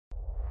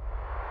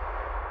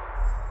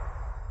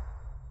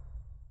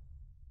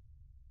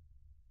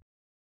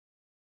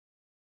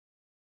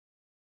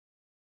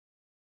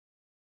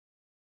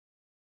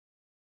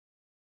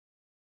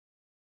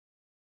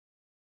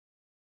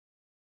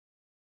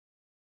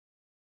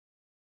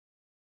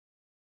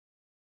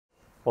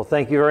Well,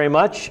 thank you very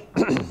much.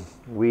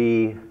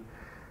 We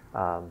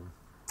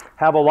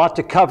have a lot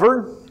to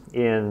cover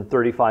in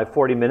 35,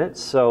 40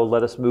 minutes, so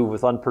let us move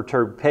with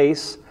unperturbed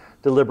pace,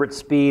 deliberate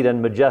speed,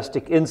 and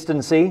majestic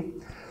instancy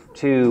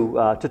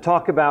to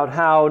talk about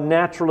how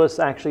naturalists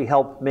actually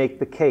help make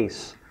the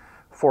case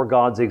for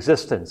God's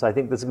existence. I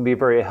think this is going to be a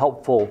very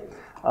helpful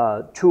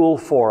tool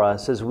for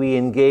us as we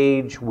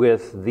engage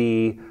with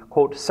the,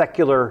 quote,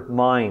 secular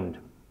mind.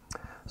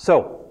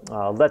 So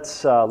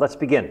let's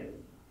begin.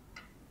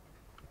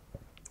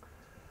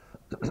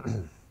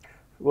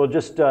 We'll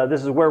just,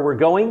 this is where we're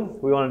going.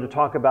 We wanted to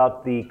talk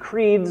about the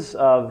creeds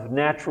of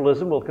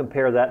naturalism. We'll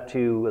compare that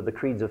to the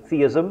creeds of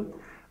theism.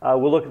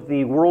 We'll look at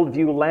the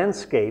worldview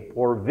landscape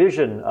or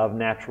vision of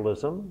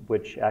naturalism,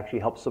 which actually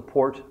helps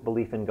support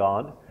belief in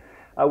God.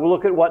 We'll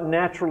look at what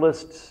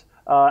naturalists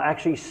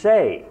actually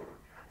say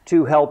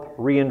to help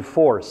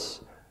reinforce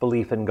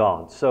belief in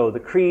God. So the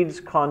creeds,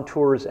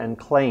 contours, and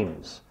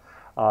claims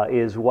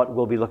is what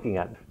we'll be looking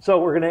at. So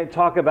we're going to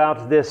talk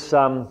about this.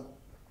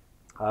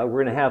 We're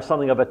going to have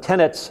something of a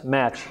tenets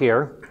match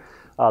here,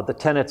 the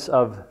tenets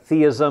of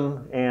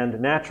theism and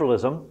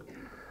naturalism.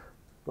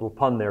 Little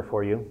pun there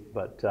for you,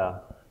 but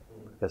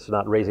that's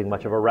not raising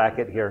much of a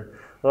racket here.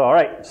 All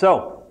right,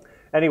 so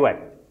anyway,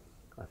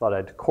 I thought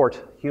I'd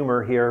court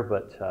humor here,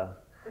 but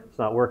it's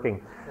not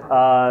working.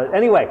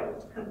 Anyway,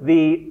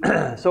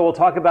 so we'll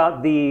talk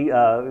about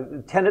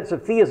the tenets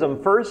of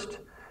theism first,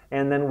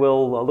 and then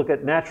we'll look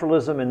at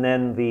naturalism and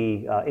then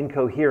the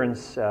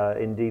incoherence,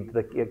 indeed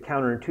the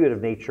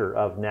counterintuitive nature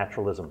of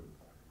naturalism.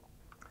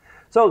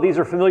 So these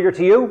are familiar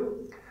to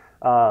you.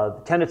 The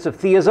tenets of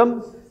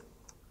theism.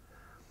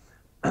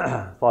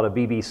 Thought a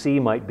BBC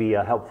might be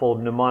a helpful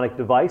mnemonic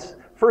device.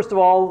 First of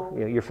all,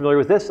 you're familiar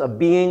with this, a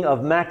being of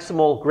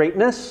maximal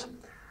greatness.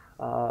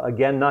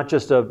 Again, not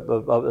just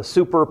a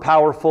super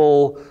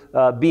powerful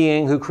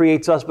being who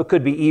creates us but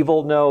could be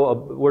evil. No,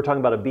 we're talking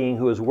about a being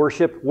who is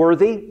worship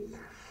worthy.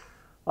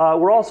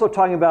 We're also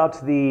talking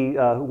about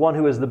the one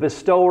who is the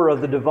bestower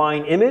of the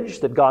divine image,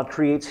 that God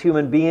creates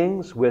human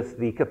beings with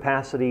the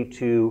capacity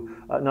to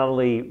not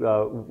only,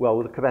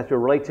 with the capacity to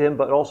relate to Him,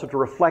 but also to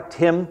reflect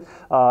Him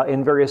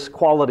in various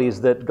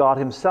qualities that God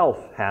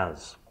Himself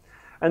has.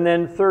 And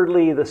then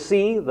thirdly, the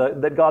C,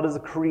 that God is the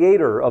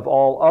creator of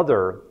all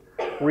other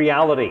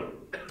reality.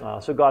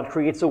 So God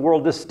creates a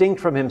world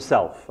distinct from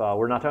Himself.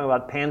 We're not talking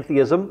about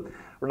pantheism.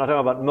 We're not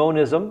talking about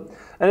monism.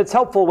 And it's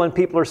helpful when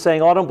people are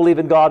saying, oh, I don't believe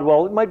in God.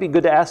 Well, it might be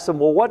good to ask them,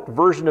 well, what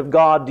version of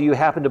God do you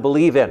happen to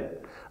believe in?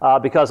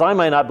 Because I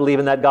might not believe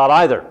in that God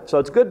either. So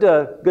it's good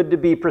to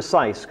be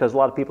precise, because a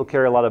lot of people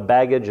carry a lot of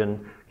baggage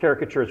and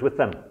caricatures with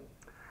them.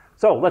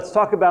 So let's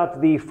talk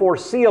about the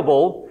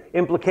foreseeable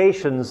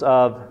implications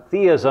of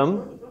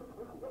theism.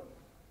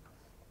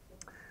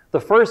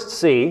 The first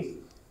C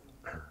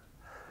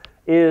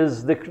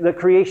is the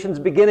creation's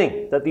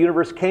beginning, that the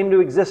universe came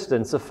to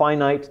existence a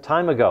finite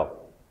time ago.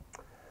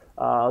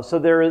 So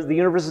the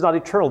universe is not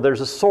eternal.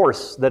 There's a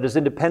source that is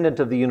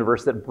independent of the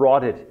universe that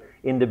brought it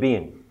into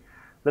being.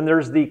 Then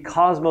there's the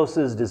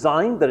cosmos's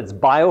design, that it's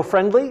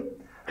bio-friendly,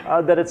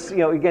 that it's,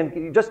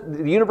 again, just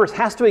the universe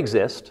has to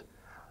exist,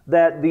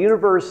 that the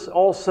universe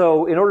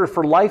also, in order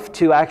for life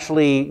to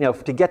actually,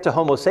 to get to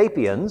Homo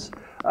sapiens,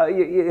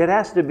 it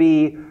has to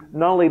be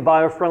not only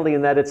bio-friendly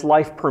in that it's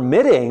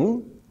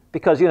life-permitting,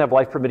 because you can have a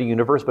life-permitting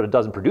universe, but it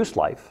doesn't produce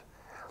life.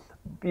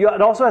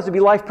 It also has to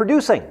be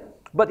life-producing.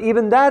 But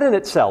even that in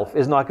itself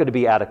is not going to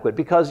be adequate,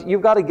 because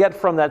you've got to get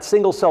from that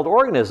single-celled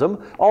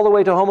organism all the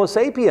way to Homo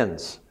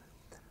sapiens.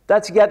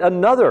 That's yet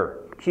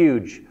another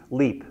huge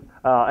leap.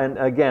 And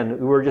again,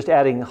 we're just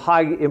adding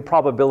high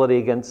improbability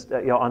against,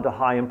 onto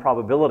high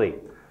improbability.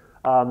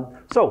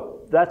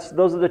 So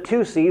those are the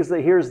two C's.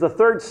 Here's the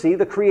third C,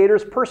 the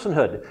creator's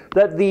personhood.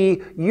 That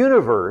the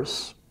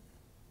universe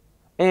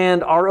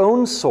and our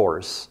own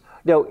source,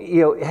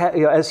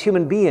 as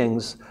human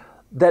beings,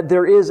 that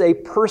there is a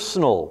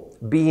personal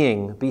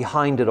being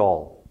behind it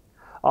all.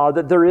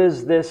 That there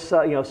is this,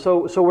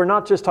 so we're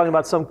not just talking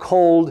about some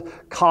cold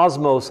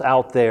cosmos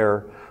out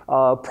there,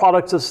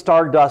 products of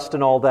stardust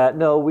and all that.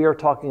 No, we are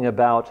talking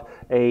about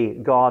a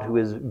God who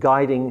is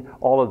guiding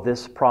all of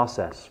this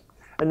process.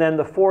 And then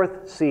the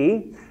fourth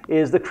C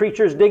is the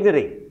creature's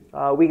dignity.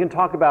 We can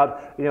talk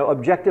about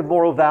objective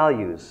moral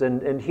values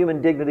and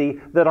human dignity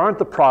that aren't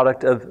the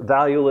product of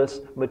valueless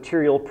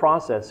material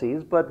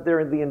processes, but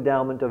they're the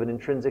endowment of an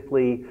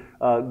intrinsically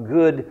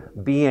good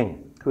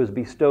being who has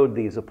bestowed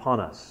these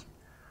upon us.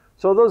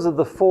 So those are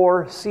the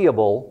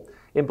foreseeable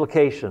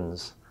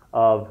implications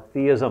of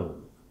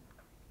theism.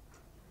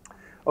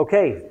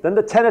 Okay, then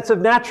the tenets of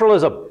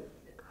naturalism.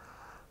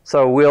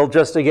 So we'll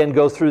just again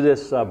go through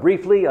this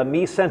briefly, a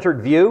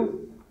me-centered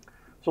view.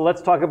 So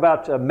let's talk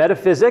about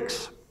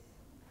metaphysics.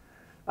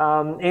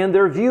 And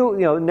their view,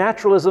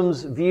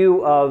 naturalism's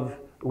view of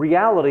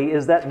reality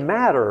is that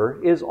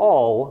matter is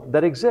all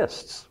that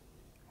exists.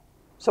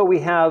 So we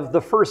have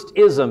the first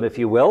ism, if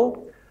you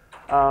will,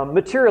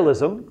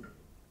 materialism,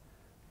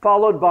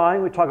 followed by,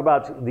 we talk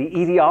about the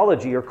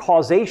etiology or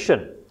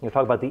causation You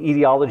talk about the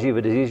etiology of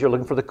a disease, you're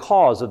looking for the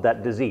cause of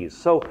that disease.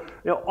 So,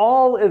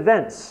 all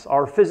events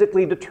are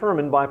physically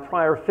determined by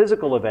prior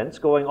physical events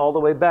going all the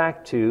way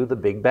back to the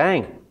Big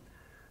Bang.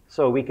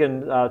 So we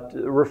can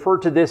refer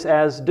to this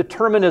as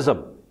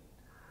determinism.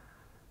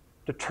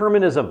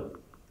 Determinism.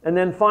 And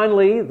then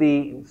finally,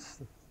 the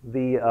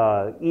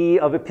E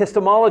of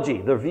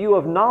epistemology, the view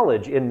of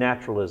knowledge in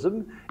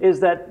naturalism, is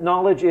that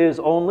knowledge is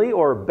only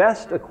or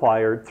best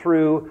acquired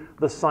through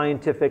the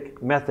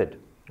scientific method,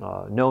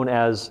 known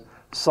as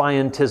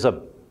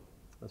scientism.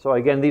 So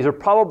again, these are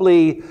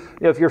probably,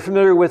 if you're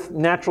familiar with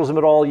naturalism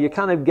at all, you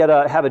kind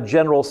of have a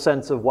general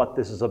sense of what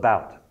this is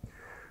about.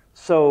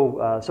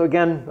 So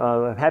again,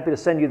 I'm happy to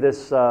send you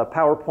this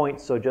PowerPoint,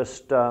 so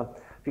just,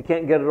 if you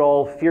can't get it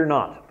all, fear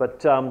not.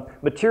 But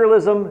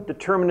materialism,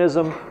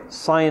 determinism,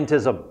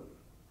 scientism.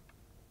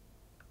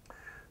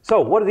 So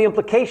what are the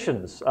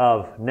implications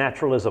of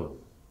naturalism?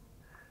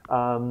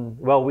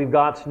 Well, we've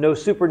got no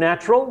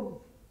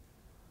supernatural,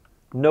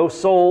 no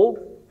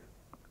soul,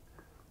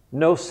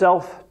 no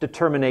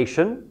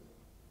self-determination,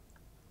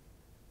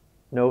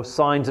 no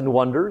signs and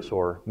wonders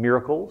or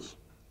miracles,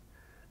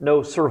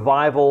 no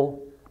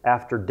survival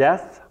after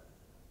death,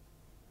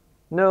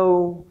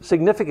 no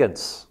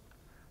significance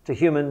to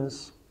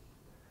humans,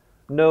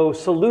 no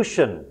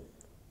solution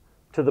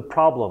to the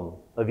problem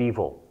of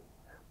evil.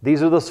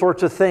 These are the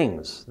sorts of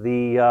things.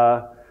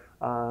 The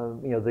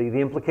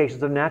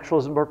implications of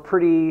naturalism are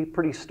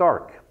pretty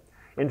stark.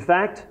 In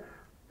fact,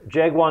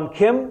 Jaegwon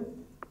Kim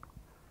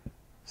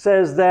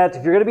says that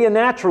if you're going to be a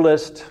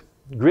naturalist,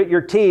 grit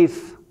your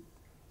teeth.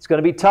 It's going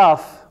to be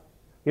tough.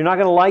 You're not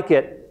going to like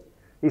it.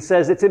 He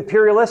says it's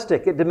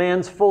imperialistic. It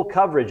demands full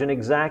coverage and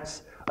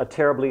exacts a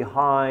terribly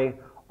high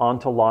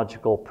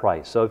ontological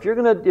price. So if you're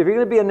going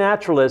to be a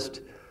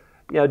naturalist,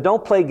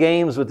 don't play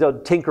games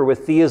with, tinker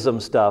with theism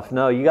stuff.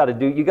 No, you got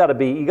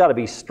to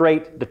be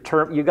straight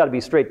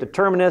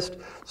determinist,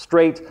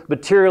 straight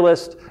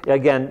materialist.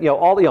 Again,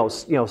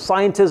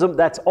 scientism.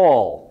 That's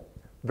all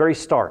very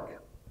stark.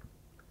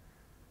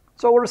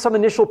 So what are some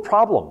initial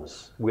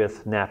problems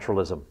with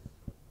naturalism?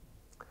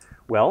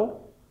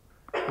 Well,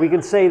 we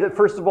can say that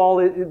first of all,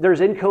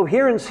 there's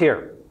incoherence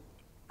here.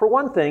 For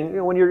one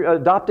thing, when you're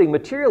adopting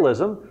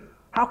materialism,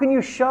 how can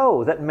you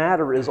show that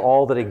matter is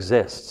all that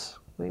exists?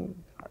 I mean,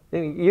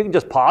 you can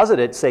just posit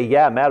it, say,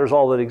 yeah, matter's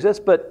all that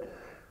exists, but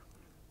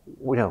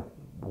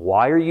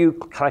why are you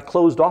kind of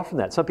closed off from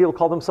that? Some people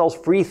call themselves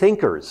free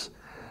thinkers,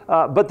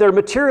 but they're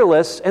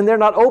materialists and they're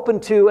not open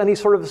to any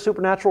sort of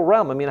supernatural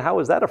realm. I mean, how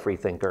is that a free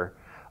thinker?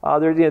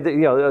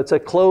 It's a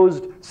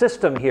closed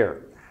system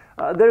here.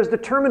 There's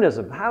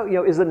determinism. How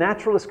is the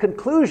naturalist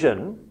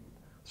conclusion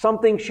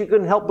something she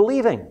couldn't help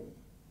believing?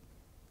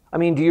 I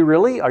mean,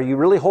 are you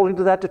really holding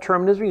to that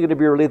determinism? Are you going to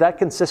be really that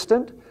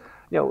consistent?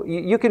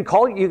 You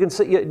can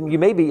say you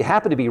may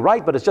happen to be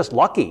right, but it's just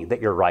lucky that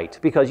you're right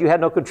because you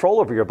had no control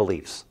over your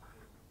beliefs.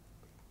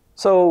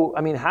 So, I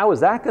mean, how is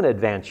that going to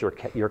advance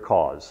your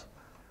cause?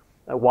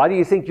 Why do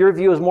you think your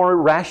view is more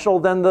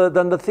rational than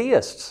the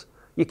theists?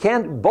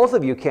 Both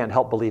of you can't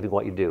help believing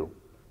what you do.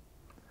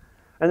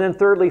 And then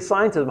thirdly,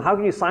 scientism. How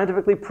can you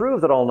scientifically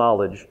prove that all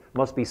knowledge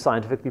must be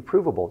scientifically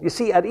provable? You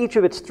see, at each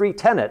of its three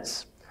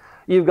tenets,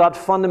 you've got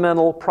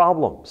fundamental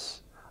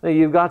problems.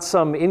 You've got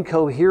some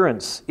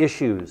incoherence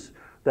issues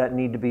that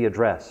need to be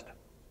addressed.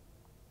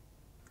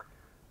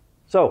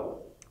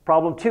 So,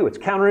 problem two, it's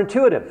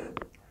counterintuitive.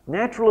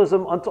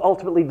 Naturalism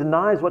ultimately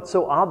denies what's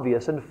so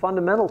obvious and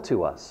fundamental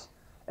to us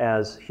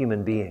as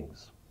human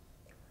beings.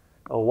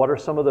 What are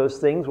some of those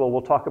things? Well,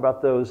 we'll talk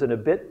about those in a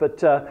bit,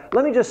 but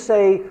let me just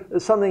say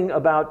something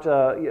about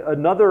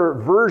another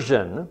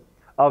version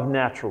of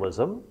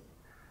naturalism.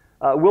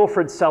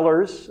 Wilfrid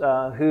Sellars,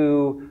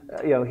 who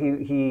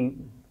he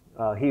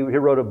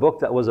wrote a book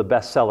that was a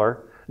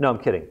bestseller. No, I'm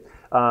kidding.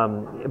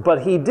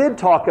 But he did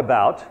talk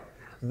about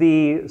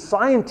the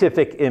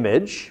scientific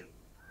image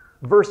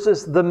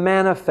versus the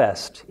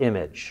manifest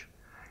image.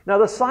 Now,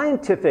 the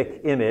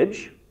scientific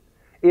image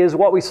is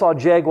what we saw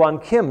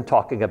Jaegwon Kim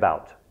talking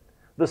about.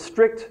 The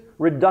strict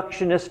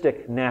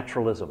reductionistic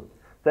naturalism,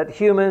 that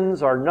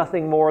humans are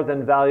nothing more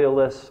than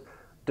valueless,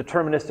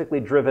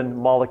 deterministically driven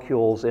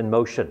molecules in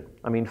motion.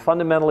 I mean,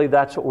 fundamentally,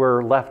 that's what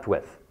we're left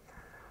with.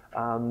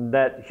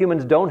 That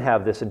humans don't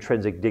have this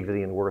intrinsic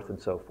dignity and worth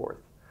and so forth.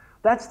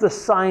 That's the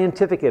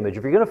scientific image.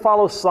 If you're going to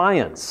follow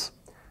science,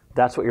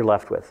 that's what you're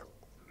left with.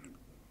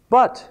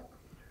 But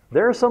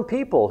there are some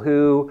people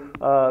who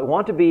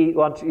want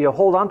to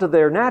hold on to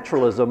their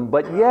naturalism,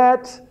 but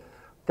yet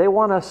they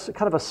want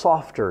kind of a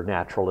softer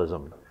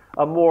naturalism,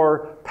 a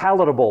more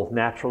palatable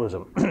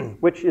naturalism,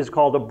 which is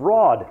called a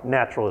broad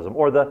naturalism,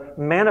 or the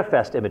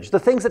manifest image. The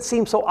things that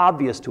seem so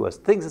obvious to us,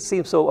 things that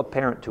seem so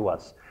apparent to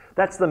us.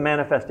 That's the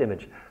manifest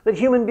image. That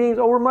human beings,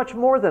 we're much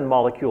more than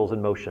molecules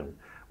in motion.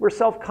 We're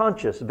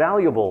self-conscious,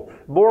 valuable,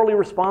 morally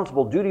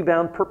responsible,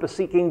 duty-bound,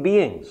 purpose-seeking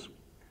beings.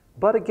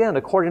 But again,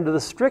 according to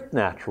the strict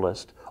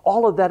naturalist,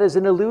 all of that is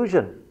an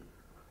illusion.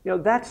 You're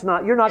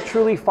not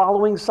truly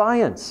following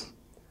science.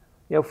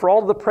 For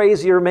all the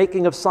praise you're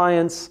making of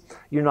science,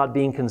 you're not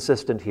being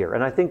consistent here.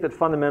 And I think that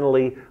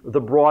fundamentally the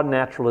broad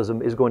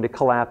naturalism is going to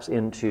collapse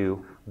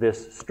into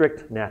this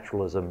strict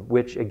naturalism,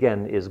 which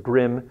again is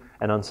grim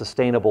and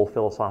unsustainable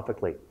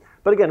philosophically.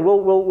 But again,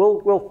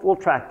 we'll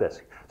track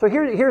this. So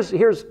here's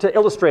to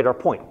illustrate our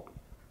point.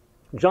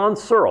 John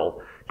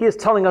Searle, he is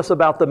telling us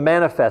about the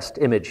manifest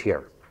image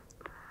here.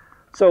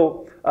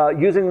 So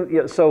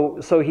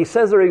he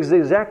says there is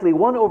exactly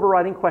one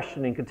overriding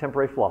question in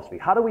contemporary philosophy.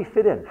 How do we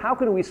fit in? How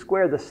can we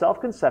square the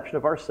self-conception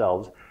of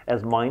ourselves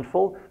as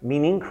mindful,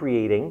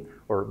 meaning-creating,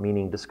 or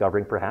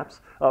meaning-discovering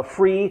perhaps,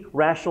 free,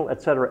 rational,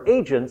 etc.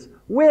 agents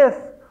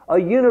with a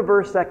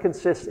universe that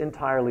consists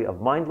entirely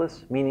of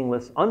mindless,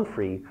 meaningless,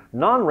 unfree,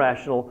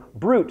 non-rational,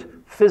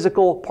 brute,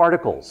 physical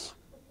particles?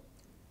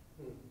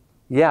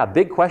 Yeah,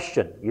 big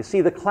question. You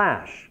see the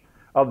clash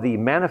of the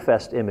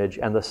manifest image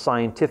and the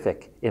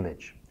scientific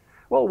image.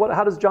 Well,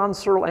 how does John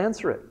Searle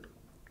answer it?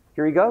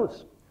 Here he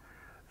goes.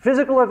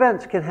 Physical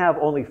events can have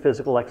only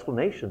physical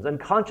explanations, and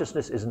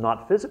consciousness is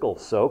not physical,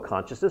 so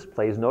consciousness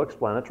plays no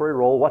explanatory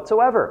role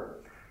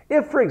whatsoever.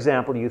 If, for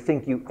example, you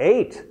think you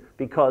ate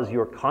because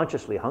you're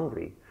consciously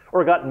hungry,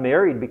 or got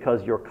married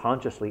because you're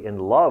consciously in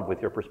love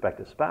with your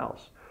prospective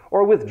spouse,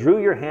 or withdrew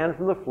your hand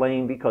from the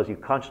flame because you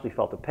consciously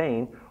felt the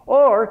pain,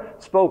 or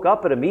spoke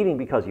up at a meeting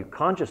because you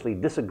consciously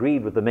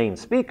disagreed with the main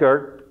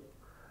speaker,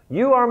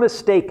 you are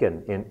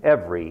mistaken in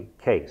every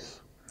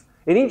case.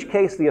 In each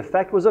case, the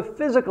effect was a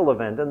physical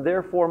event and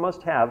therefore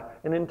must have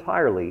an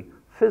entirely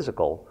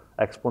physical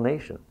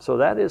explanation. So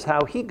that is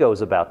how he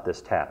goes about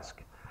this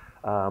task.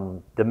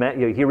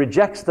 He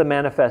rejects the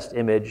manifest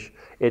image.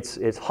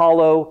 It's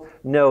hollow.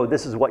 No,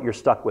 this is what you're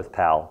stuck with,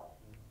 pal.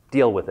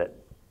 Deal with it.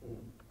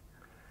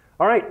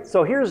 All right,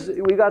 so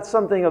we got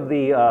something of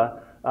the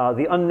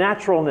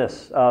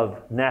unnaturalness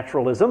of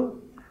naturalism.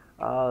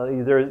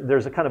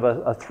 There's a kind of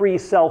a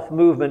three-self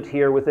movement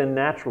here within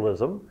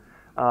naturalism.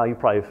 You're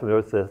probably familiar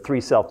with the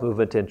three-self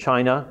movement in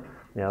China.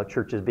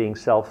 Churches being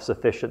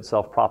self-sufficient,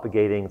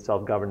 self-propagating,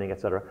 self-governing,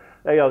 etc.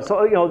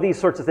 So these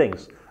sorts of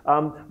things.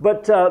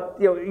 But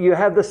you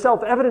have the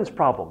self-evidence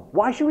problem.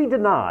 Why should we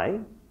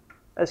deny,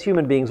 as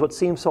human beings, what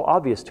seems so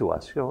obvious to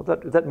us?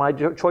 That my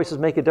choices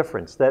make a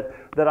difference. That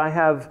I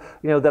have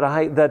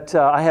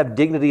I have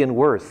dignity and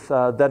worth.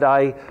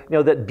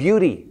 That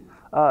beauty.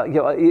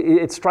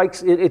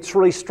 It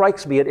really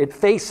strikes me. It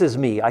faces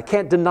me. I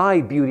can't deny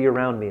beauty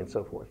around me, and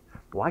so forth.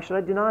 Why should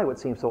I deny what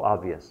seems so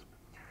obvious?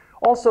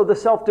 Also, the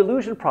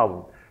self-delusion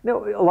problem.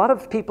 A lot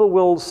of people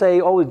will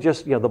say, oh,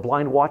 just the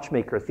blind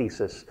watchmaker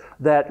thesis,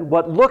 that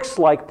what looks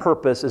like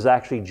purpose is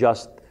actually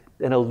just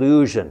an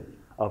illusion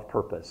of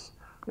purpose.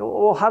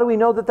 Well, how do we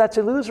know that that's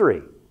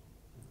illusory?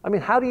 I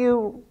mean, how do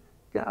you,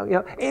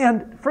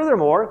 and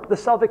furthermore, the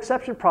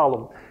self-exception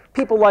problem.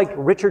 People like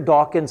Richard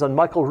Dawkins and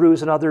Michael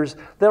Ruse and others,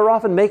 they're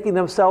often making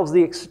themselves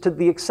the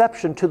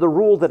exception to the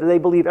rule that they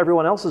believe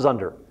everyone else is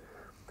under.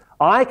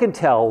 I can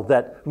tell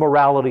that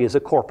morality is a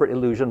corporate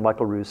illusion,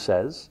 Michael Ruse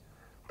says,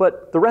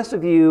 but the rest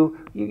of you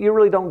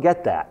really don't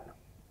get that.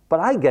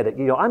 But I get it.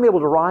 I'm able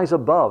to rise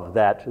above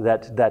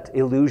that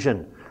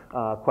illusion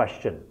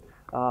question.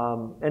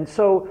 And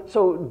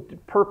so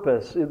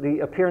purpose, the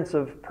appearance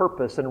of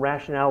purpose and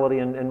rationality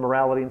and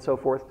morality and so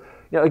forth,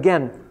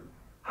 again,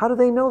 how do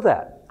they know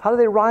that? How do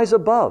they rise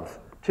above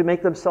to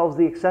make themselves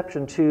the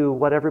exception to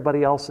what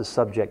everybody else is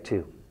subject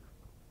to?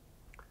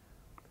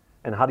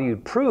 And how do you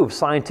prove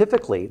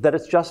scientifically that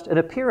it's just an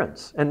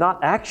appearance and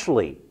not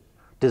actually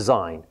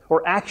design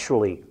or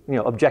actually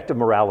objective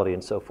morality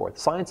and so forth?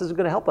 Science isn't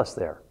going to help us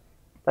there.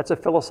 That's a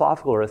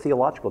philosophical or a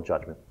theological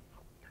judgment.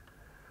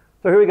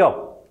 So here we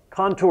go.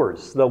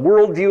 Contours, the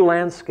worldview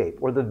landscape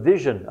or the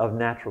vision of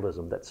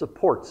naturalism that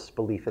supports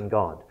belief in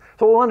God.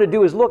 So what we want to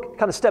do is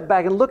kind of step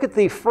back and look at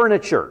the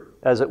furniture,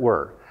 as it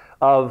were,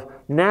 of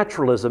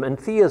naturalism and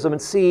theism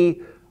and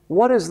see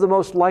what is the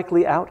most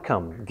likely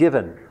outcome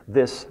given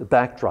this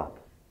backdrop.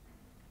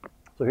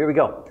 So here we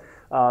go.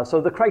 So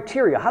the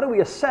criteria, how do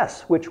we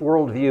assess which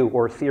worldview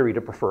or theory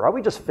to prefer? Are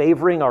we just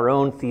favoring our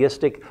own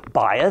theistic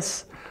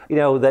bias,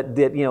 and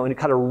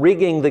kind of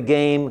rigging the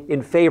game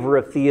in favor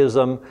of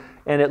theism,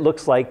 and it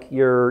looks like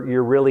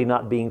you're really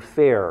not being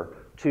fair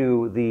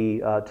to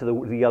the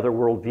other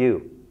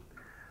worldview?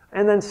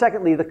 And then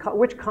secondly,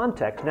 which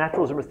context,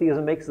 naturalism or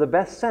theism, makes the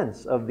best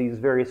sense of these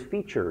various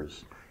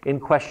features in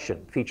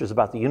question? Features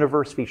about the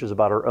universe, features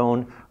about our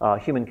own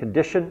human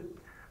condition.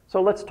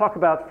 So let's talk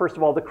about, first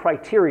of all, the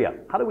criteria.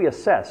 How do we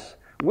assess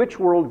which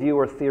worldview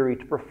or theory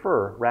to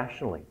prefer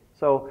rationally?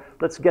 So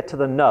let's get to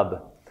the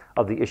nub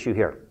of the issue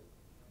here.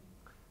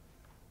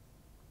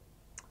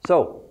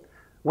 So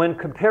when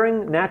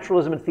comparing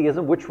naturalism and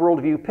theism, which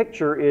worldview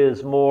picture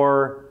is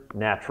more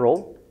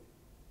natural,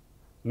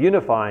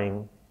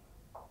 unifying,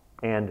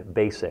 and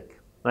basic?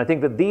 And I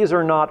think that these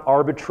are not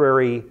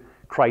arbitrary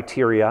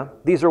criteria.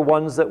 These are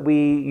ones that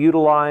we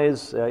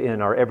utilize in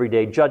our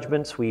everyday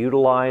judgments, we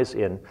utilize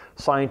in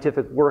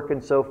scientific work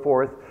and so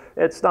forth.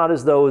 It's not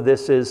as though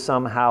this is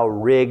somehow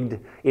rigged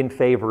in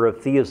favor of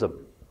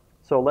theism.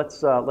 So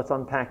let's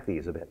unpack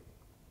these a bit.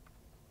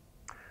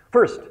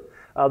 First,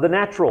 The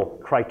natural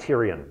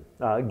criterion.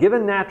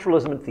 Given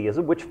naturalism and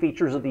theism, which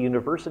features of the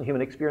universe and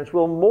human experience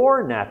will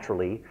more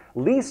naturally,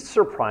 least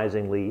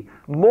surprisingly,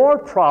 more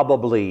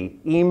probably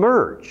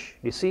emerge?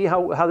 You see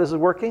how this is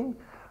working?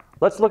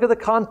 Let's look at the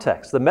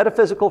context, the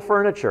metaphysical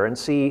furniture, and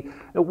see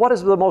what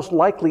is the most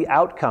likely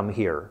outcome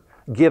here,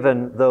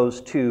 given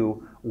those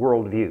two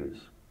worldviews.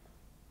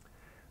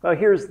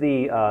 Here's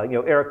the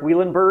Eric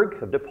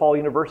Wielenberg of DePaul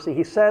University.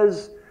 He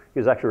says, he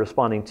was actually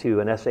responding to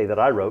an essay that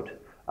I wrote,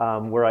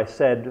 where I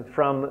said,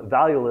 from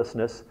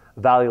valuelessness,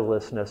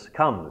 valuelessness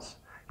comes.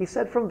 He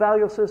said, from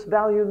valuelessness,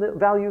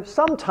 value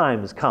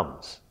sometimes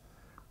comes.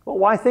 Well,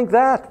 why think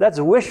that?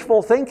 That's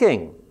wishful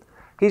thinking.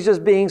 He's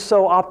just being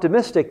so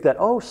optimistic that,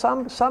 oh,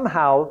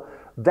 somehow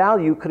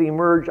value could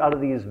emerge out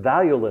of these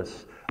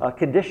valueless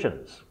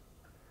conditions.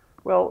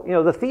 Well,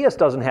 the theist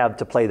doesn't have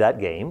to play that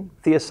game.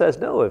 Theist says,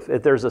 no,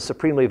 if there's a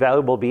supremely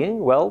valuable being,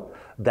 well,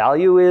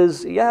 value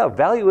is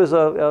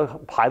a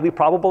highly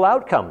probable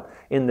outcome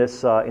in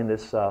this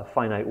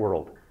finite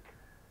world.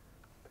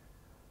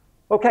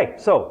 Okay,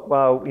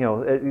 so,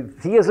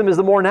 theism is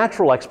the more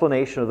natural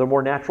explanation, or the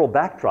more natural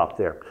backdrop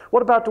there.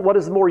 What about what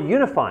is more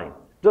unifying?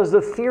 Does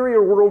the theory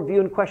or worldview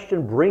in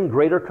question bring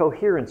greater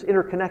coherence,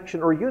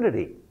 interconnection, or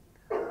unity?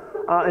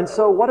 And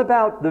so what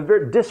about the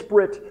very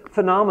disparate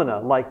phenomena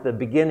like the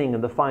beginning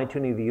and the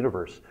fine-tuning of the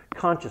universe,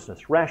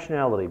 consciousness,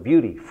 rationality,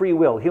 beauty, free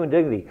will, human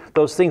dignity,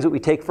 those things that we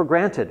take for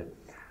granted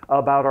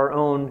about our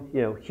own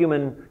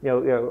human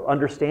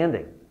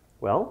understanding?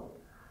 Well,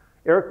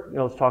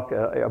 let's talk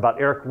about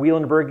Eric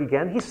Wielenberg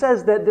again. He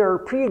says that there are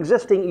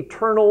pre-existing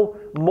eternal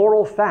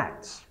moral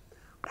facts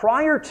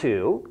prior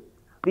to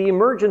the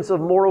emergence of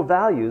moral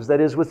values, that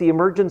is, with the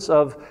emergence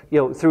of,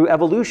 through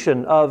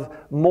evolution, of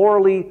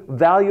morally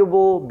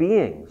valuable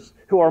beings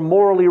who are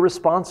morally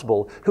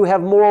responsible, who have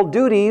moral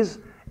duties,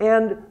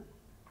 and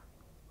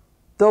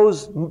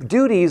those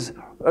duties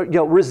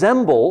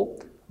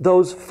resemble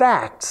those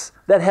facts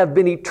that have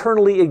been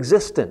eternally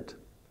existent.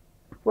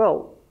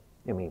 Well,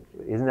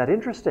 isn't that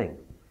interesting?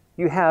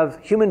 You have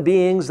human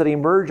beings that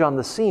emerge on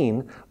the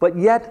scene, but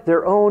yet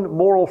their own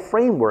moral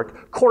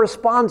framework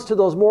corresponds to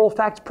those moral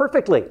facts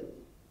perfectly.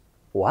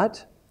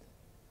 What?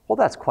 Well,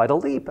 that's quite a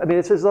leap.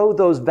 It's as though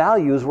those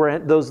values were,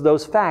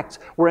 those facts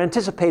were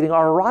anticipating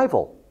our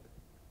arrival.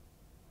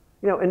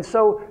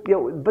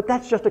 But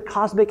that's just a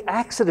cosmic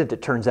accident,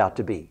 it turns out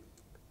to be.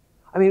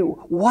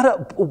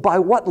 By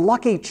what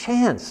lucky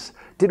chance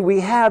did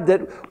we have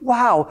that,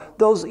 wow,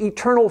 those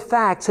eternal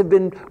facts have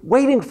been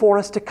waiting for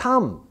us to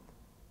come.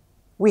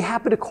 We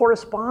happen to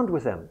correspond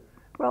with them.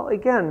 Well,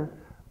 again,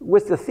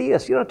 with the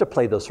theist, you don't have to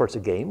play those sorts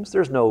of games.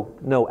 There's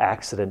no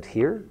accident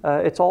here.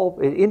 It's all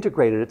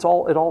integrated. It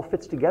all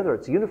fits together.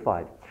 It's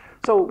unified.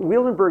 So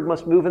Wielenberg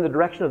must move in the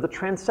direction of the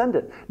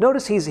transcendent.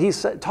 Notice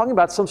he's talking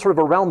about some sort of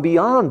a realm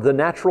beyond the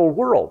natural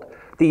world.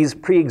 These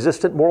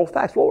pre-existent moral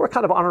facts. Well, we're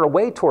kind of on our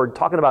way toward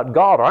talking about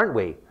God, aren't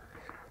we?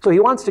 So he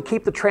wants to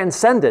keep the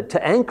transcendent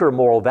to anchor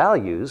moral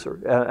values,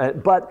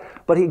 but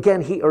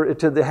again,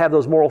 to have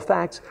those moral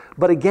facts.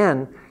 But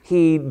again,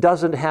 he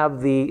doesn't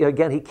have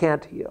he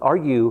can't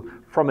argue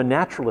from a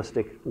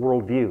naturalistic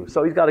worldview.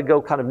 So he's got to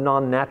go kind of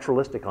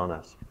non-naturalistic on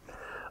us.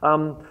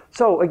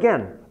 So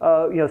again,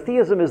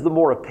 theism is the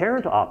more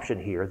apparent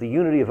option here, the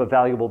unity of a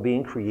valuable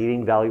being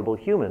creating valuable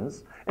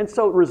humans. And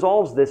so it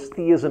resolves this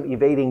theism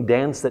evading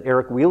dance that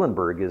Eric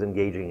Wielenberg is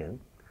engaging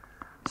in.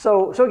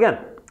 So again,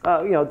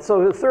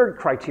 so the third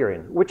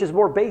criterion, which is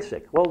more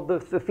basic. Well,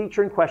 the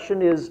feature in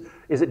question is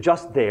it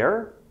just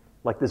there,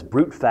 like this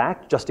brute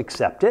fact, just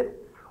accept it?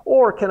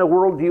 Or can a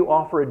worldview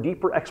offer a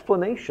deeper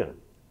explanation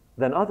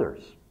than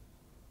others?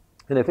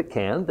 And if it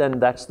can, then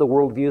that's the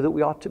worldview that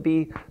we ought to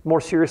be more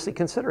seriously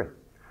considering.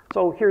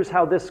 So here's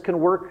how this can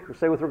work,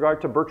 say with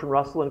regard to Bertrand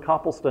Russell and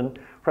Copleston,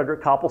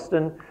 Frederick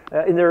Copleston,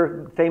 in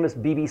their famous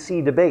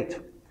BBC debate.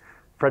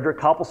 Frederick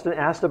Copleston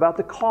asked about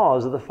the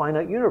cause of the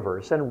finite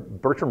universe,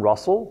 and Bertrand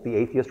Russell, the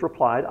atheist,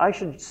 replied, I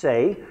should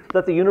say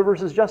that the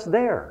universe is just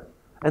there,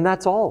 and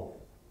that's all.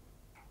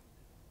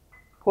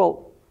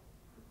 Well,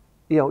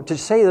 to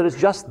say that it's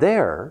just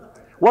there,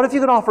 what if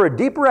you can offer a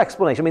deeper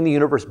explanation? The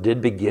universe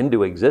did begin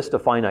to exist a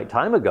finite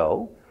time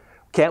ago.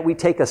 Can't we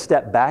take a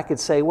step back and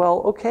say, well,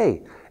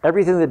 okay,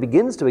 everything that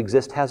begins to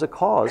exist has a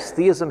cause.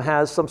 Theism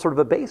has some sort of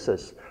a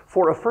basis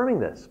for affirming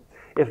this.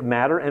 If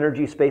matter,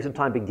 energy, space, and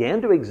time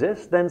began to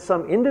exist, then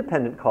some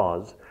independent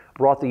cause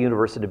brought the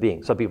universe into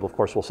being. Some people, of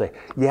course, will say,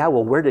 yeah,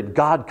 well, where did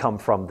God come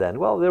from then?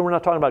 Well, then we're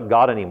not talking about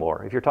God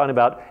anymore. If you're talking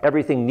about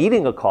everything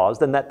needing a cause,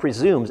 then that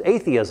presumes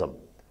atheism.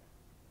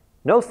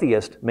 No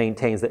theist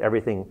maintains that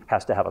everything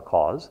has to have a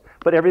cause,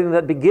 but everything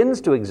that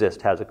begins to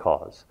exist has a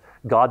cause.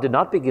 God did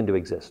not begin to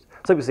exist.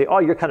 Some people say, oh,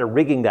 you're kind of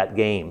rigging that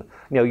game.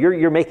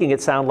 You're making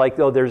it sound like,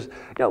 there's,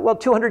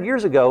 200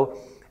 years ago,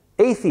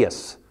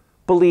 atheists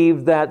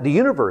believed that the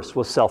universe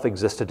was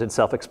self-existent and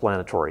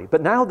self-explanatory.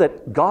 But now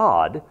that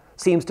God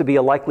seems to be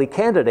a likely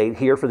candidate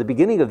here for the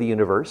beginning of the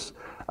universe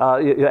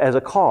as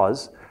a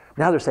cause,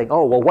 now they're saying,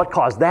 oh, well, what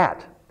caused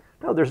that?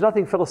 No, there's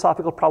nothing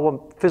philosophically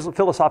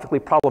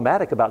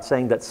problematic about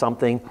saying that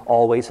something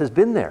always has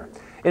been there.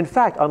 In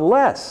fact,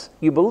 unless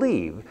you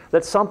believe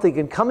that something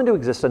can come into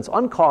existence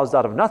uncaused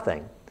out of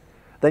nothing,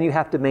 then you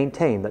have to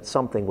maintain that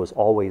something was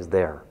always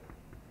there.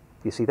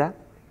 Do you see that?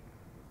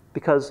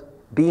 Because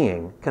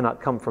being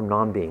cannot come from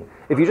non-being.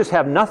 If you just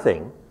have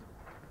nothing,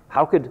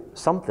 how could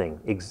something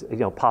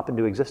pop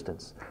into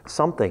existence?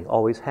 Something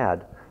always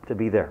had to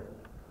be there.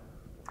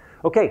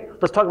 Okay,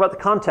 let's talk about the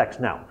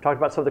context now. We've talked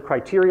about some of the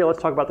criteria.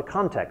 Let's talk about the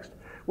context.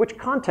 Which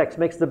context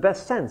makes the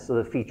best sense of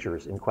the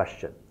features in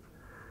question?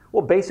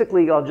 Well,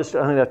 basically, I'm going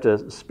to have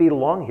to speed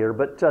along here,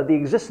 but the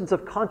existence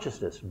of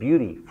consciousness,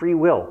 beauty, free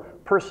will,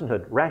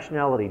 personhood,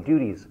 rationality,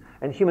 duties,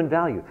 and human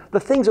value. The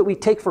things that we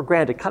take for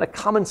granted, kind of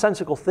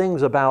commonsensical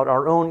things about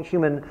our own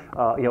human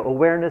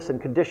awareness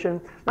and condition,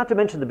 not to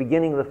mention the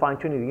beginning of the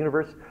fine-tuning of the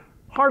universe.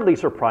 Hardly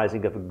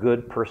surprising if a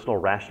good, personal,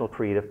 rational,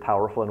 creative,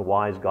 powerful, and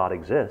wise God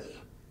exists.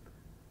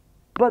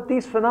 But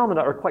these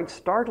phenomena are quite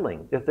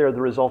startling if they're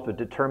the result of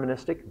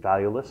deterministic,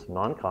 valueless,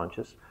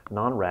 non-conscious,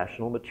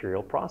 non-rational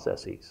material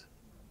processes.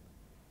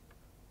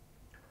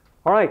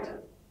 All right,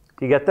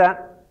 do you get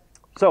that?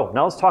 So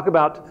now let's talk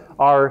about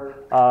our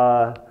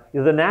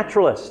the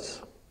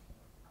naturalists,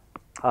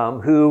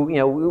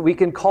 who we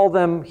can call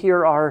them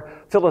here our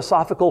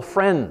philosophical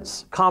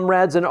friends,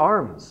 comrades in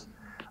arms.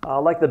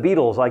 Like the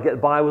Beatles, I get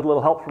by with a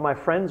little help from my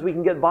friends. We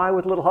can get by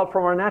with a little help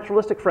from our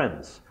naturalistic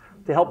friends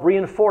to help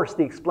reinforce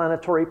the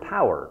explanatory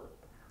power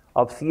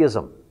of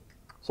theism.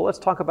 So let's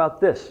talk about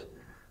this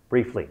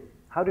briefly.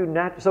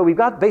 So we've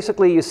got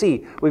basically, you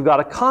see, we've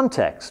got a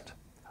context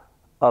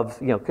of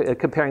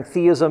comparing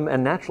theism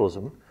and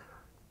naturalism.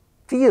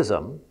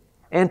 Theism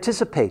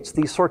anticipates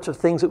these sorts of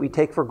things that we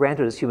take for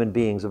granted as human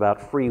beings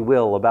about free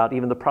will, about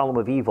even the problem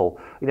of evil,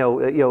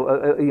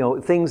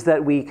 things that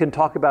we can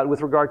talk about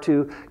with regard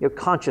to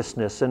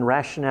consciousness and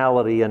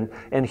rationality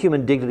and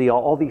human dignity,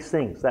 all these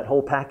things, that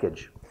whole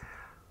package.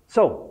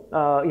 So,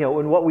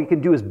 and what we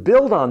can do is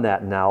build on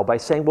that now by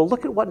saying, well,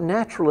 look at what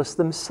naturalists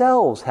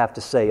themselves have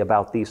to say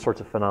about these sorts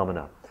of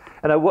phenomena.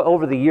 And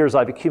over the years,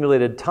 I've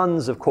accumulated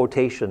tons of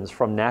quotations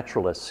from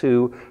naturalists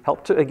who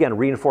help to, again,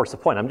 reinforce the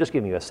point. I'm just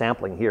giving you a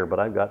sampling here, but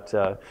I've got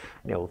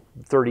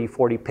 30,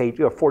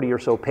 40 or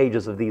so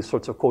pages of these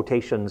sorts of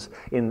quotations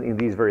in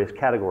these various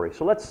categories.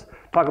 So let's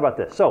talk about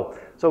this. So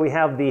we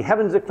have the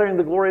heavens declaring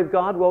the glory of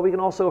God. Well, we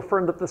can also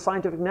affirm that the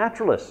scientific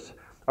naturalists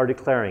are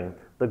declaring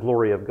the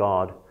glory of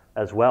God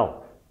as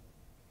well.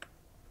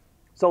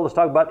 So let's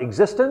talk about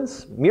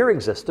existence, mere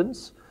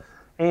existence,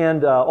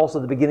 and also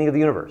the beginning of the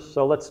universe.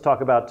 So let's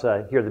talk about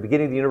here the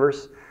beginning of the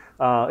universe.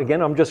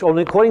 Again, I'm just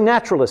only quoting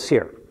naturalists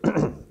here.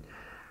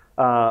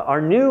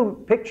 Our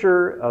new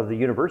picture of the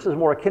universe is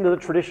more akin to the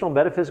traditional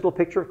metaphysical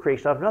picture of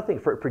creation out of nothing,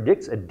 for it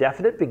predicts a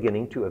definite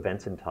beginning to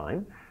events in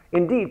time,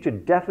 indeed to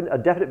a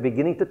definite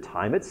beginning to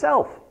time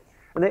itself.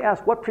 And they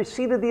ask, what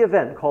preceded the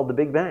event called the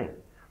Big Bang?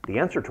 The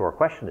answer to our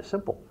question is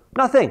simple: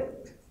 nothing.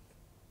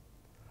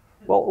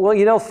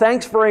 Well,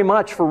 thanks very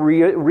much for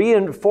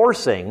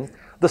reinforcing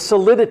the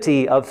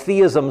solidity of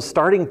theism's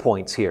starting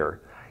points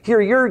here. Here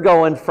you're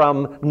going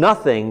from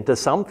nothing to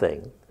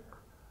something.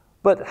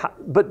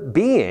 But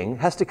being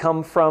has to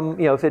come from,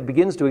 if it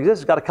begins to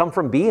exist, it's got to come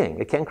from being.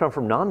 It can't come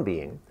from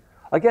non-being.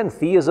 Again,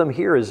 theism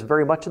here is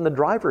very much in the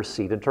driver's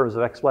seat in terms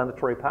of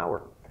explanatory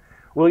power.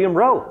 William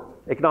Rowe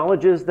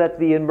acknowledges that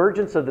the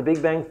emergence of the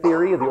Big Bang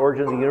theory of the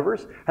origin of the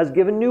universe has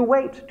given new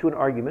weight to an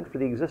argument for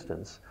the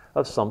existence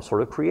of some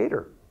sort of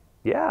creator.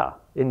 Yeah,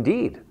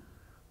 indeed.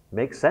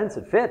 Makes sense,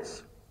 it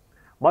fits.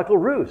 Michael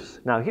Roos,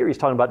 now here he's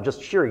talking about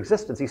just sheer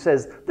existence. He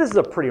says, this is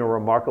a pretty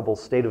remarkable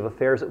state of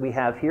affairs that we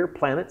have here,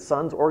 planets,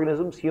 suns,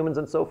 organisms, humans,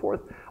 and so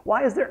forth.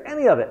 Why is there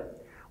any of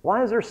it?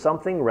 Why is there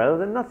something rather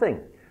than nothing?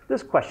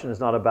 This question is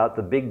not about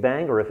the Big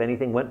Bang or if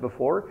anything went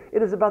before.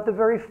 It is about the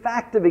very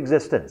fact of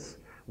existence.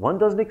 One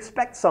doesn't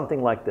expect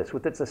something like this,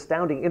 with its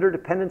astounding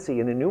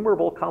interdependency and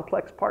innumerable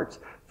complex parts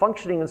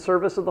functioning in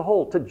service of the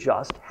whole, to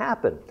just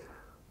happen.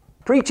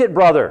 Preach it,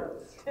 brother.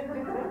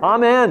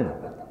 Amen.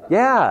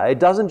 Yeah, it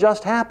doesn't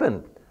just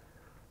happen.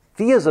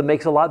 Theism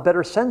makes a lot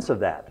better sense of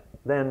that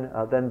than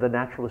the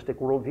naturalistic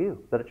worldview,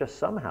 that it just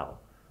somehow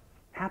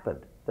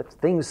happened, that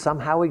things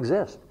somehow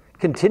exist,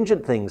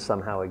 contingent things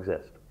somehow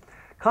exist.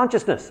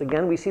 Consciousness,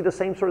 again, we see the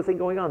same sort of thing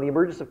going on. The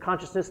emergence of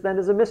consciousness then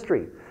is a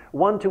mystery,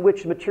 one to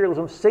which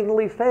materialism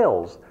signally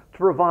fails to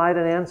provide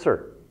an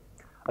answer.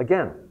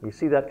 Again, you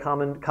see that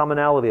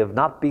commonality of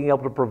not being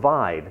able to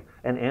provide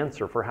an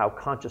answer for how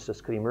consciousness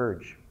could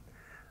emerge.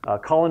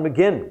 Colin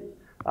McGinn,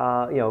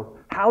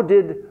 how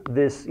did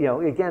this,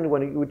 again,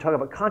 when we talk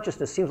about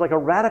consciousness, seems like a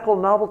radical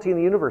novelty in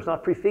the universe,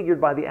 not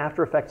prefigured by the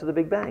after effects of the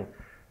Big Bang.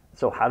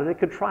 So how did it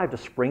contrive to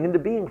spring into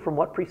being from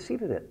what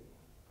preceded it?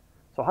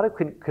 So how did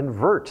it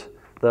convert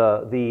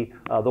the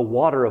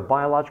water of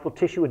biological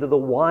tissue into the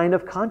wine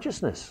of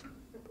consciousness?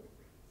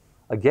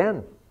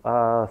 Again,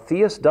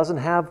 theist doesn't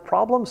have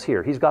problems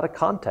here. He's got a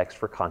context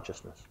for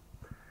consciousness.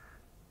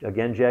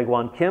 Again,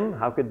 Jaegwon Kim,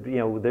 how could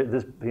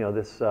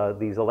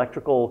these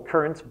electrical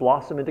currents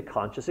blossom into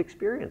conscious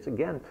experience?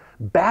 Again,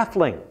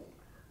 baffling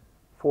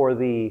for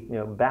the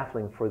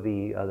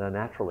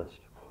naturalist.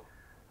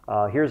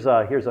 Here's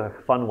a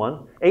fun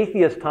one.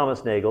 Atheist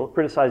Thomas Nagel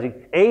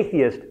criticizing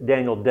atheist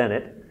Daniel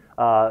Dennett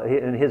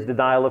in his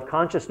denial of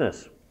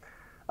consciousness.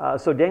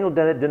 So Daniel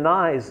Dennett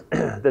denies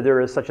that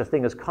there is such a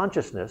thing as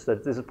consciousness,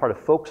 that this is part of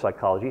folk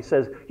psychology. He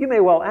says, you may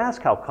well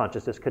ask how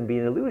consciousness can be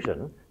an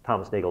illusion,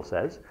 Thomas Nagel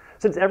says,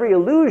 since every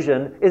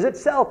illusion is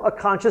itself a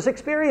conscious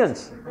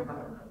experience.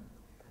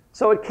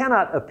 So it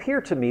cannot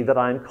appear to me that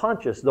I am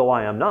conscious, though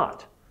I am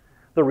not.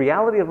 The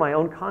reality of my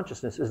own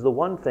consciousness is the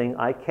one thing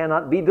I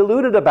cannot be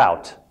deluded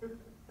about.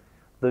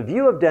 The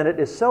view of Dennett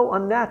is so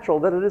unnatural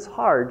that it is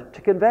hard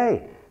to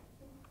convey.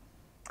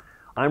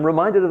 I'm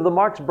reminded of the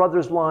Marx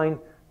Brothers line,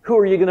 who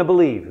are you going to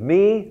believe,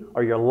 me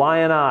or your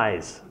lion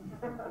eyes?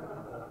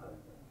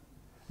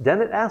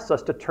 Dennett asks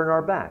us to turn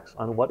our backs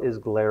on what is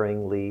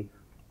glaringly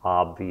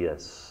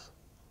obvious.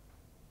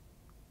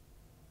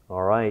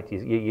 All right,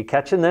 you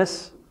catching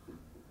this?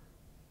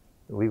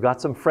 We've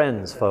got some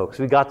friends, folks.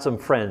 We've got some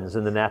friends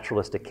in the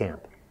naturalistic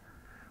camp.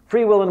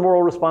 Free will and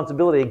moral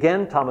responsibility.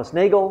 Again, Thomas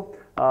Nagel.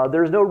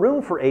 There's no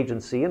room for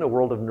agency in a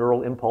world of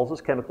neural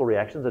impulses, chemical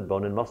reactions, and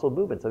bone and muscle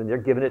movements. I mean, they're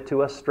giving it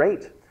to us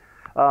straight.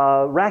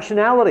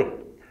 Rationality.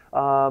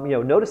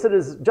 Notice that it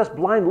is just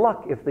blind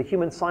luck if the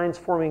human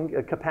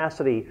science-forming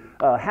capacity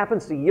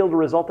happens to yield a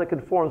result that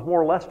conforms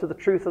more or less to the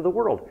truth of the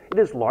world. It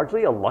is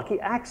largely a lucky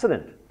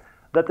accident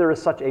that there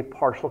is such a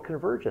partial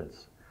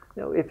convergence.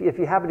 If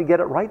you happen to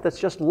get it right, that's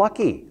just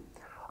lucky.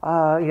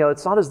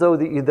 It's not as though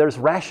there's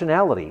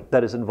rationality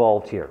that is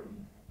involved here.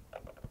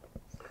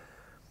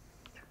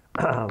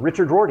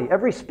 Richard Rorty,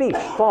 every speech,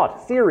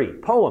 thought, theory,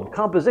 poem,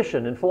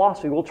 composition, and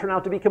philosophy will turn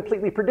out to be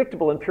completely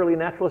predictable in purely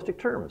naturalistic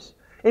terms,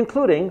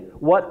 including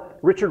what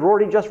Richard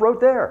Rorty just wrote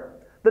there,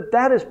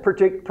 that is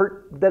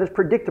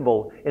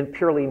predictable in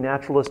purely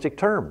naturalistic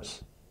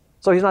terms.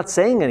 So he's not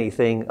saying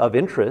anything of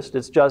interest.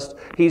 It's just,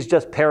 he's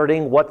just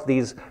parroting what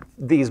these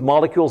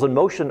molecules in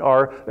motion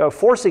are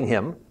forcing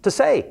him to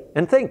say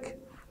and think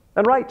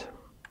and write.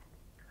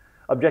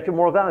 Objective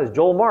moral values,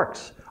 Joel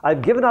Marx.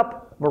 I've given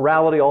up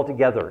morality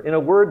altogether. In a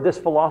word, this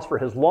philosopher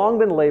has long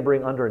been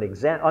laboring under an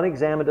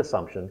unexamined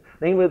assumption,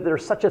 namely that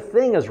there's such a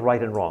thing as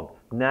right and wrong.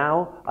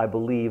 Now I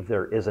believe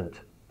there isn't.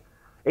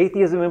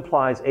 Atheism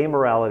implies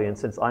amorality, and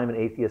since I'm an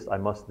atheist, I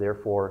must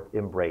therefore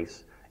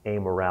embrace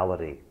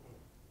amorality.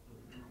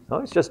 No,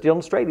 he's just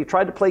dealing straight. He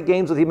tried to play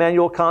games with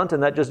Immanuel Kant,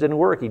 and that just didn't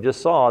work. He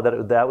just saw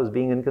that that was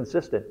being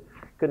inconsistent.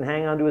 Couldn't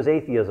hang on to his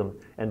atheism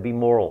and be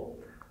moral.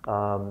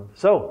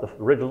 So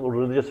the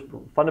religious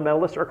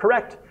fundamentalists are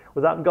correct.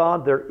 Without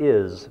God, there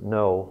is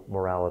no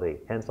morality.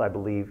 Hence, I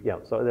believe,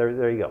 so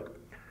there you go.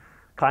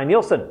 Kai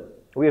Nielsen,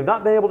 we have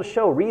not been able to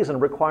show reason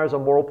requires a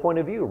moral point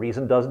of view.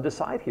 Reason doesn't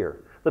decide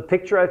here. The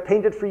picture I've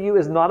painted for you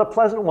is not a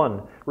pleasant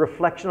one.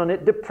 Reflection on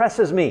it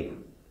depresses me.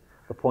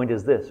 The point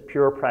is this,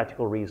 pure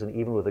practical reason,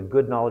 even with a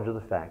good knowledge of the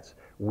facts,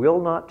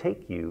 will not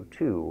take you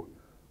to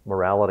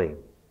morality.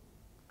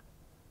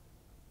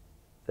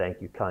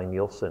 Thank you, Kai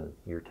Nielsen.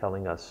 You're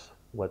telling us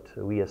what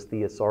we as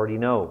theists already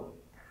know.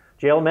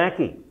 J.L.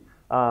 Mackey,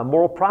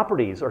 moral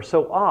properties are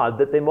so odd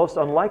that they're most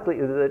unlikely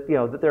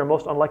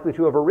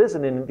to have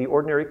arisen in the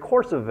ordinary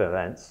course of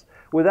events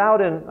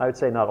without an, I would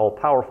say not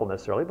all-powerful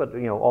necessarily, but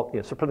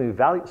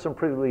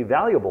supremely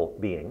valuable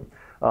being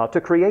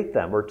to create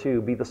them or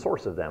to be the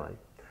source of them.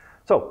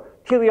 So,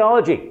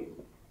 teleology.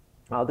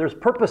 There's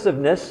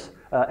purposiveness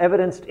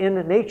evidenced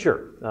in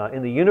nature,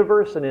 in the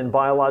universe and in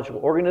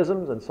biological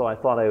organisms, and so I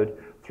thought I would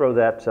throw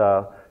that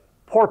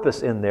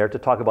porpoise in there to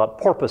talk about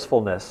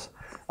porpoisefulness.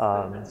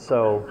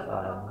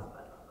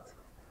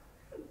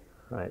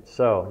 Right,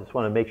 so just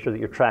want to make sure that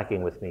you're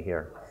tracking with me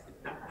here.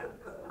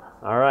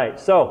 All right,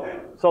 so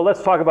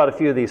let's talk about a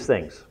few of these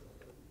things.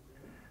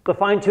 The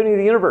fine-tuning of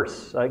the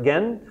universe.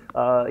 Again,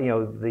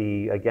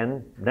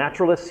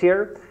 naturalists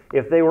here.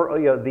 If they were,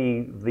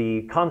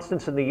 the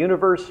constants in the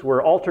universe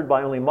were altered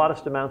by only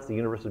modest amounts, the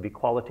universe would be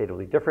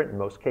qualitatively different, in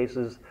most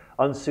cases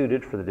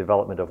unsuited for the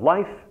development of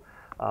life.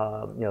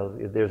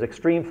 There's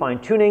extreme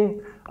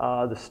fine-tuning,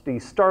 the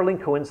startling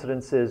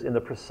coincidences in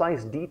the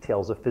precise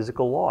details of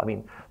physical law. I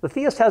mean, the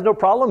theist has no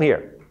problem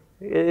here.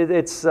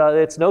 It's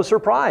no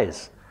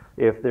surprise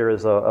if there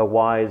is a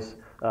wise,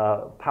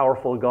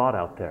 powerful God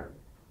out there.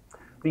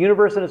 The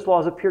universe and its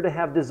laws appear to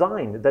have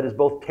design that is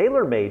both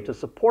tailor-made to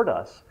support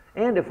us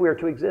and, if we are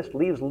to exist,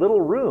 leaves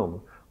little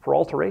room for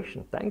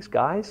alteration. Thanks,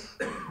 guys.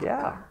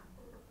 Yeah.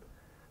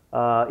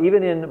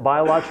 Even in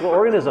biological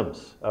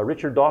organisms,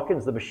 Richard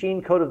Dawkins, the machine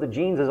code of the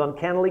genes is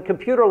uncannily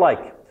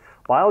computer-like.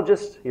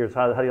 Biologists, here's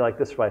how do you like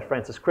this by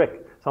Francis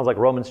Crick? Sounds like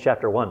Romans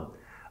chapter 1.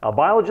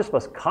 Biologists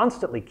must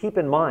constantly keep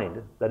in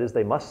mind, that is,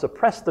 they must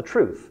suppress the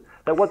truth,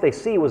 that what they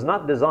see was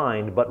not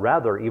designed, but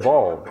rather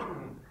evolved.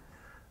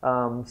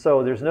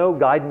 So there's no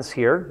guidance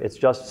here. It's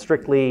just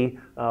strictly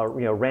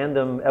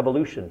random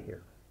evolution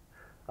here.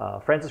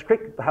 Francis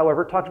Crick,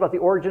 however, talks about the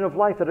origin of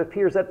life that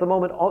appears at the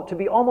moment to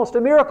be almost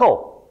a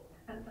miracle.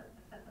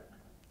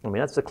 I mean,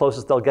 that's the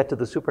closest they'll get to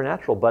the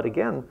supernatural, but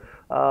again,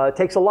 it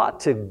takes a lot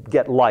to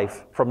get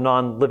life from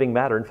non-living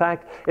matter. In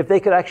fact, if they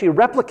could actually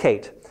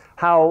replicate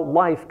how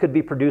life could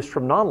be produced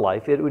from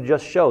non-life, it would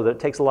just show that it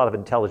takes a lot of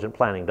intelligent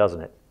planning,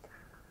 doesn't it?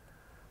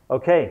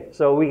 Okay,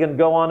 so we can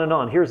go on and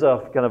on. Here's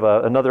a kind of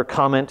another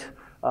comment.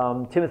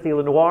 Timothy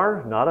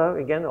Lenoir,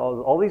 again,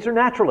 all these are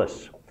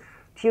naturalists.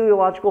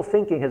 Teleological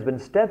thinking has been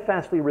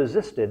steadfastly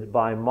resisted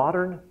by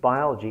modern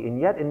biology, and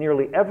yet in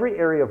nearly every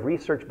area of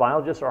research,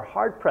 biologists are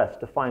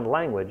hard-pressed to find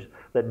language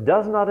that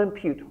does not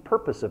impute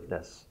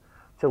purposiveness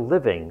to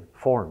living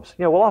forms.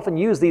 You know, we'll often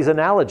use these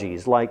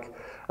analogies like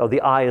the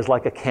eye is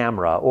like a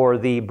camera, or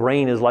the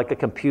brain is like a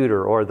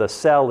computer, or the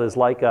cell is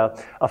like a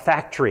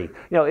factory.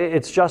 You know,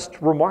 it's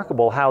just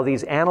remarkable how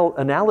these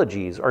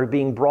analogies are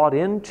being brought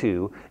in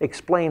to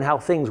explain how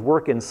things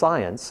work in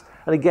science,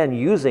 and again,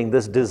 using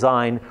this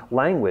design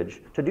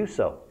language to do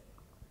so.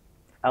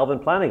 Alvin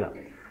Plantinga.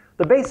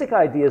 The basic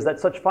idea is that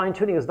such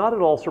fine-tuning is not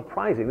at all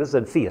surprising. This is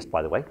a theist,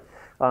 by the way.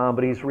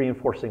 But he's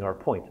reinforcing our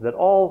point that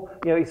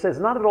he says,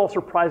 not at all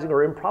surprising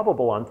or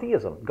improbable on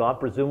theism. God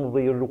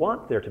presumably would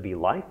want there to be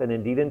life, and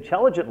indeed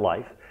intelligent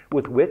life,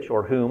 with which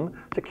or whom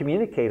to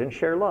communicate and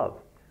share love.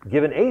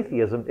 Given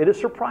atheism, it is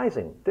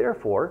surprising.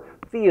 Therefore,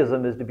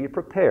 theism is to be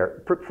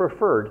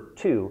preferred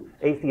to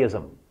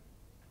atheism.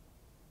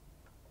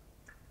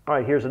 All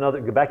right, here's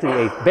another, back to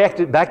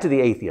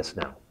the atheist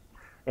now.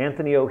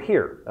 Anthony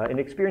O'Hear. In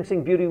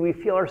experiencing beauty, we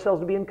feel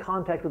ourselves to be in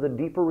contact with a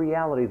deeper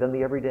reality than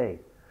the everyday.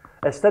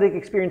 Aesthetic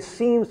experience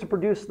seems to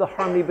produce the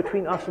harmony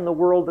between us and the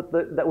world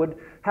that would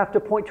have to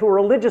point to a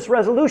religious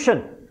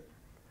resolution,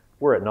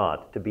 were it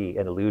not to be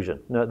an illusion.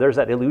 No, there's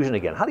that illusion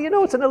again. How do you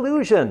know it's an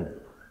illusion?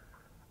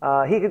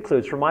 He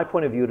concludes, from my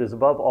point of view, it is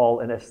above all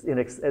an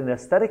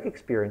aesthetic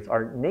experience.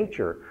 Our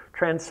nature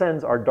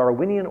transcends our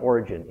Darwinian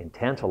origin in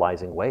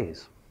tantalizing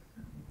ways.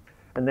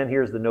 And then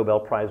here's the Nobel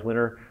Prize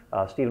winner,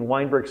 Steven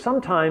Weinberg.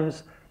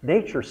 Sometimes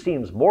nature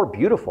seems more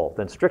beautiful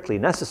than strictly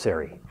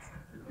necessary.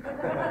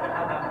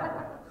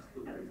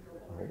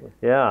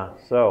 Yeah,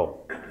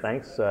 so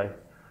thanks for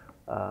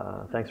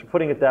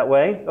putting it that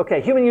way.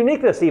 Okay, human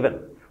uniqueness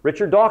even.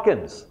 Richard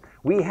Dawkins.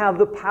 We have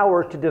the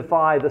power to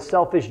defy the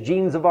selfish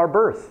genes of our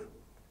birth.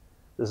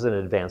 This is an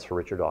advance for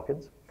Richard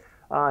Dawkins.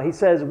 He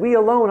says, we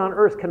alone on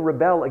earth can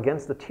rebel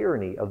against the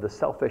tyranny of the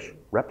selfish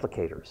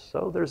replicators.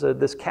 So there's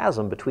this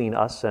chasm between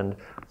us and,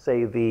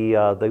 say,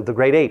 the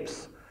great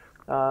apes.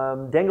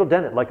 Daniel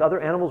Dennett, like other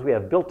animals, we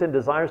have built-in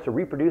desires to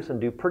reproduce and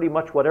do pretty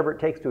much whatever it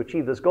takes to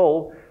achieve this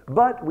goal,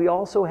 but we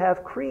also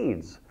have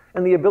creeds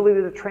and the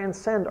ability to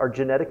transcend our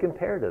genetic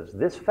imperatives.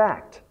 This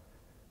fact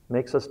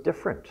makes us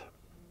different.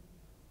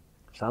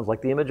 Sounds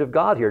like the image of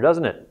God here,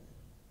 doesn't it?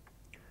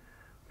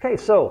 Okay,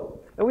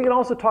 so, and we can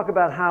also talk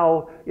about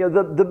how, you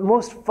know, the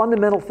most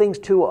fundamental things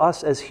to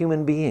us as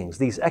human beings,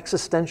 these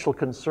existential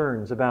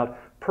concerns about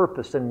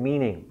purpose and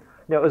meaning,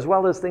 you know, as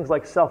well as things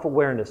like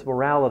self-awareness,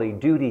 morality,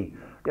 duty,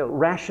 you know,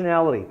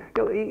 rationality,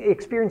 you know,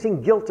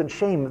 experiencing guilt and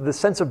shame, the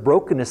sense of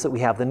brokenness that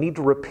we have, the need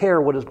to repair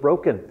what is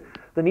broken,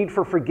 the need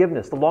for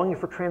forgiveness, the longing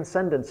for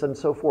transcendence, and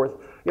so forth.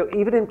 You know,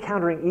 even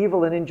encountering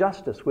evil and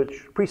injustice,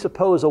 which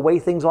presuppose a way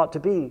things ought to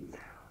be.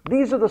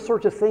 These are the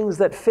sorts of things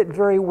that fit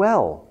very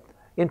well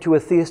into a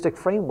theistic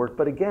framework,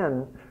 but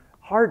again,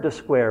 hard to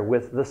square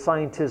with the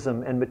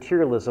scientism and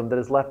materialism that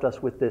has left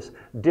us with this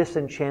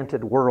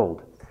disenchanted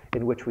world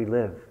in which we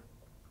live.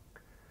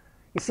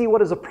 You see,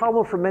 what is a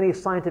problem for many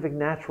scientific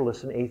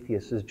naturalists and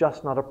atheists is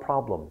just not a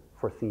problem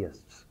for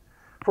theists.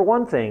 For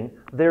one thing,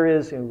 there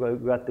is,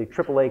 we've got the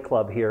AAA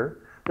club here,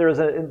 there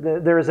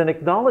is an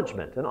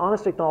acknowledgement, an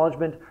honest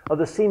acknowledgement of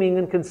the seeming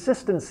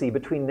inconsistency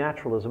between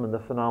naturalism and the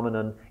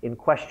phenomenon in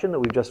question that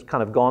we've just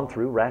kind of gone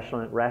through,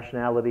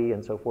 rationality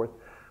and so forth.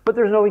 But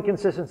there's no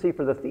inconsistency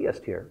for the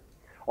theist here.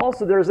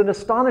 Also, there's an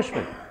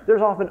astonishment.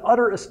 There's often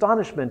utter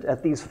astonishment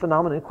at these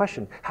phenomena in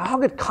question. How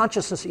could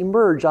consciousness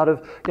emerge out of,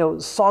 you know,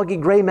 soggy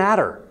gray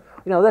matter?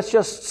 You know, that's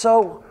just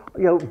so,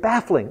 you know,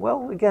 baffling.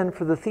 Well, again,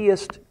 for the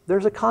theist,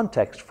 there's a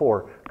context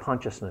for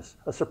consciousness,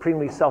 a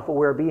supremely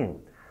self-aware being.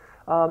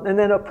 And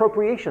then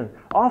appropriation.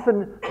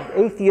 Often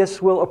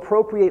atheists will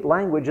appropriate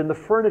language and the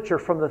furniture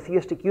from the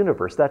theistic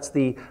universe. That's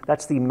the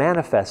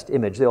manifest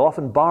image. They'll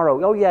often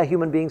borrow, oh yeah,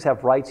 human beings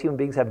have rights, human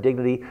beings have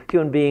dignity,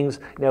 human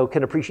beings, you know,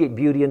 can appreciate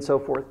beauty and so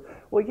forth.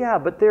 Well, yeah,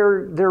 but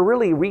they're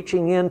really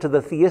reaching into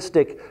the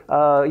theistic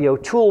you know,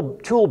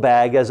 tool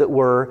bag, as it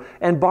were,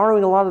 and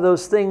borrowing a lot of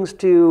those things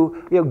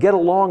to, you know, get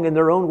along in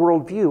their own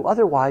worldview.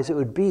 Otherwise, it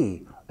would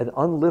be an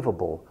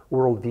unlivable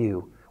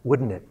worldview,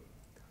 wouldn't it?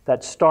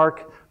 That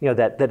stark, you know,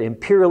 that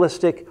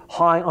imperialistic,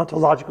 high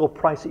ontological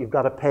price that you've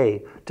got to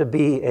pay to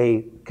be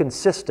a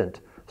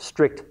consistent,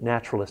 strict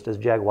naturalist, as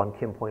Jaegwon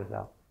Kim pointed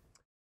out.